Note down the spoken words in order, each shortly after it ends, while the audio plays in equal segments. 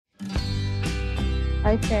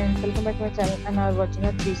Hi friends, welcome back to my channel and I are watching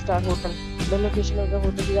a 3-star hotel. The location of the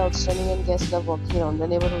hotel is outstanding and guests love walking around the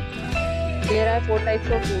neighborhood. There are 4 types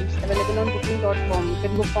of rooms available on booking.com. You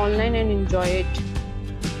can book online and enjoy it.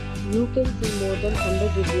 You can see more than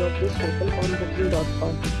 100 reviews of this hotel on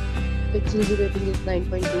booking.com. Its review rating is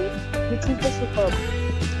 9.2, which is the superb.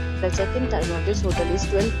 The check-in time of this hotel is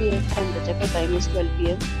 12 p.m. and the check-out time is 12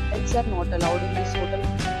 p.m. Pets are not allowed in this hotel.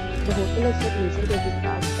 The hotel accepts major credit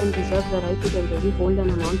cards and reserves the right to temporarily hold an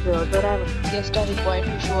amount prior to arrival. Guests are required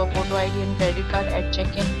to show a photo ID and credit card at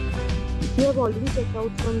check-in. If you have already checked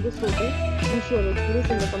out from this hotel, please share your experience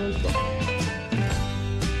in the comment box.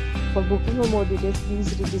 For booking or more details, please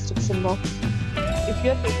read the description box. If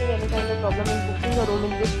you are facing any kind of problem in booking a room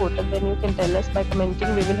in this hotel, then you can tell us by commenting.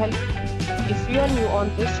 We will help. If you are new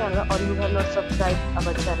on this channel or you have not subscribed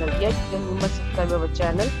our channel yet, then you must subscribe our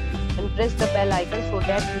channel and press the bell icon so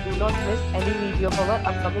that you do not miss any video of our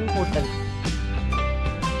upcoming hotel.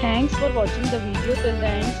 Thanks for watching the video till the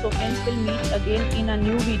end. So friends, will meet again in a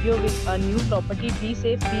new video with a new property. Be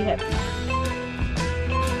safe, be happy.